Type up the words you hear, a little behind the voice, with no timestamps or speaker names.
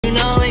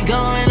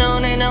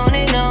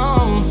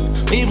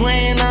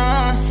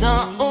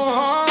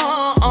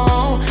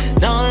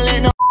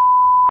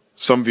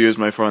Some viewers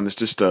may find this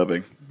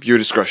disturbing. Viewer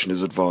discretion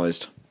is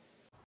advised.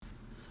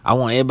 I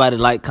want everybody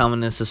to like,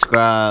 comment, and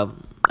subscribe.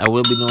 I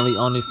will be doing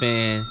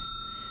OnlyFans.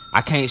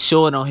 I can't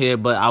show it on here,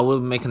 but I will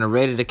be making a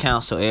Reddit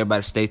account, so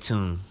everybody stay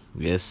tuned.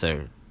 Yes,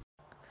 sir.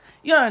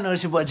 You already know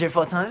it's your boy J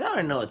 4 times. Y'all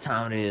already know what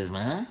time it is,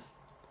 man.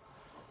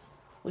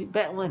 We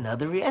back with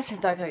another reaction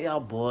stock at y'all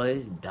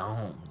boys.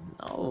 Don't.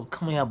 No,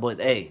 come on, y'all boys.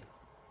 Hey.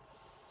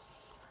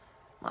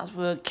 Might as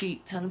well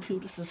keep telling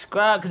people to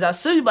subscribe, because I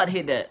see you about to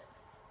hit that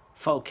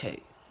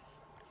 4K.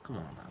 Come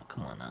on now,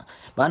 come on now.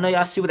 But I know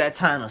y'all see what that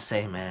title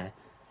say, man.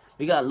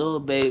 We got little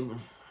baby,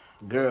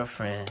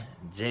 girlfriend,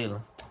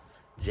 jayda,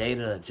 how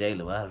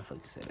the fuck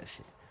you say that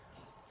shit?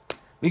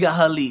 We got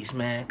her leaks,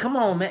 man. Come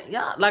on, man.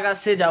 Y'all, like I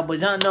said, y'all, but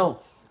y'all know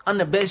I'm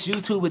the best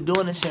YouTuber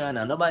doing this shit right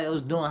now. Nobody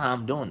else doing how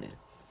I'm doing it.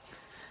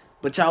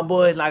 But y'all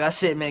boys, like I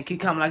said, man, keep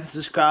coming, like, and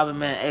subscribing,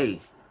 man.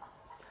 Hey,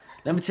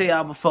 let me tell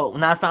y'all before.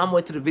 Now, if I'm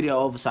wait till the video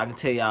over so I can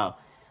tell y'all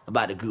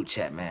about the group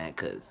chat, man,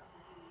 because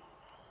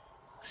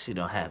shit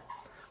don't happen.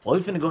 Well,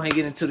 we finna go ahead and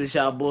get into this,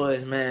 y'all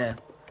boys, man.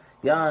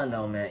 Y'all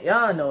know, man.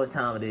 Y'all know what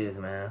time it is,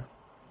 man.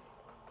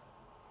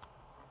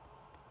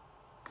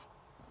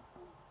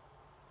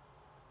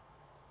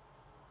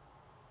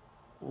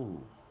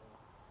 Ooh.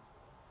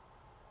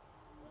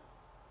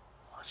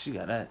 Oh, she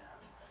got that.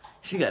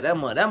 She got that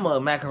mother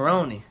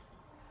macaroni.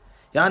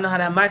 Y'all know how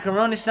that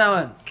macaroni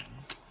sound?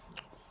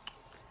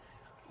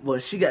 Boy,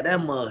 she got that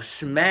mother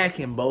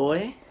smacking,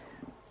 boy.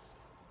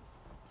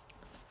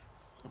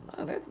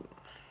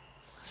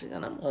 She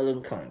got that mother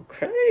looking kind of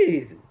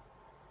crazy.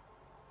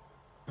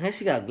 And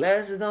she got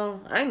glasses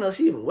on. I didn't know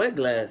she even wear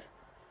glasses.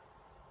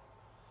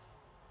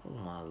 Oh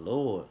my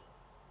Lord.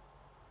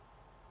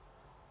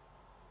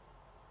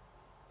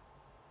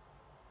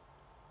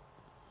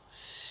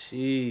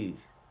 Sheesh.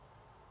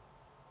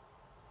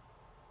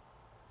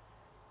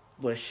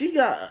 But she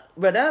got,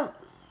 but that,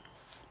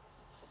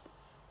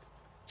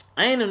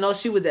 I didn't even know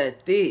she was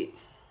that thick.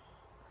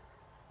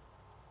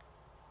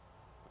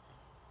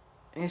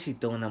 And she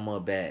throwing that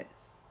more back.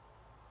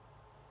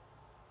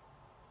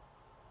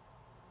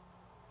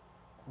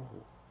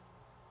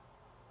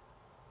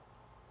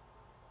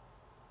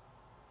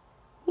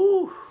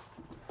 Ooh.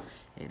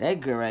 Hey, that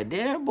girl right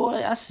there,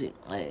 boy, I see.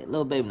 Hey,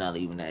 little baby not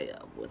leaving that,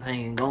 y'all boy. I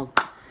ain't gonna,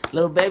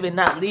 little baby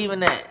not leaving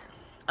that.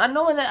 I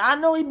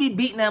know he be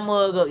beating that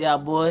mug up, y'all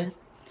boys.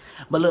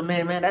 But look,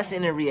 man, that's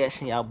in the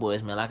reaction, y'all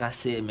boys, man. Like I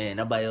said, man,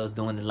 nobody else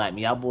doing it like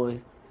me. Y'all boys,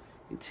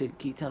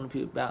 keep telling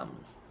people about me.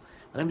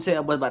 But let me tell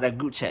y'all boys about that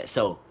group chat.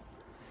 So,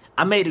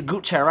 I made a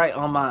group chat, right,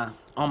 on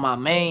my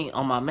main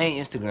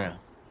Instagram.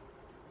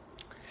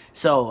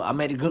 So, I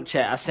made a group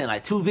chat. I sent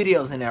like 2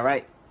 videos in there,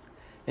 right?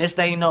 Next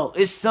thing you know,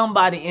 it's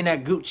somebody in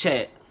that group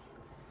chat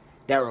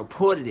that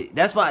reported it.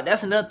 That's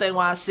another thing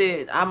why I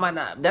said I might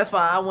not. That's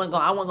why I wasn't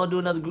gonna do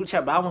another group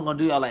chat, but I wasn't gonna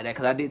do y'all like that,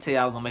 because I did tell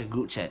y'all I was gonna make a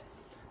group chat.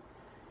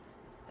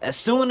 As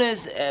soon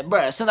as I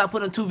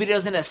put in 2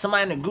 videos in there,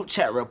 somebody in the group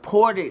chat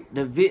reported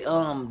the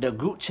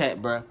group chat,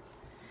 bro.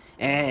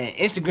 And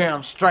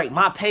Instagram strike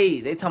my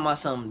page. They talking about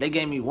something. They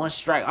gave me 1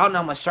 strike. I don't know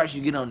how much strikes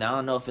you get on there. I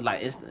don't know if it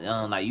like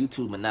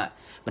YouTube or not.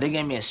 But they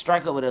gave me a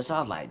strike over there, so I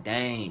was like,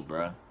 dang,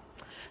 bro.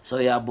 So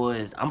y'all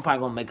boys, I'm probably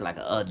gonna make like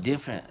a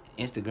different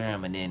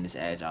Instagram and then just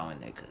add y'all in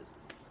there, cause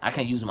I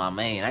can't use my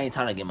main. I ain't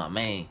trying to get my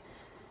main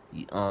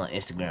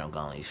Instagram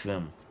going. You feel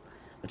me?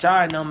 But y'all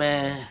already know,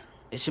 man.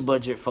 It's your boy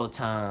Drip 4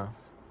 times.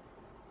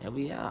 And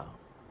we out.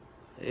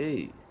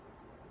 Hey.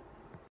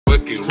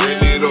 Fucking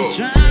ready though.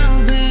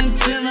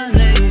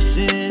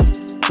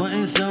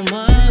 Putting so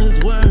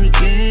much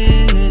work in.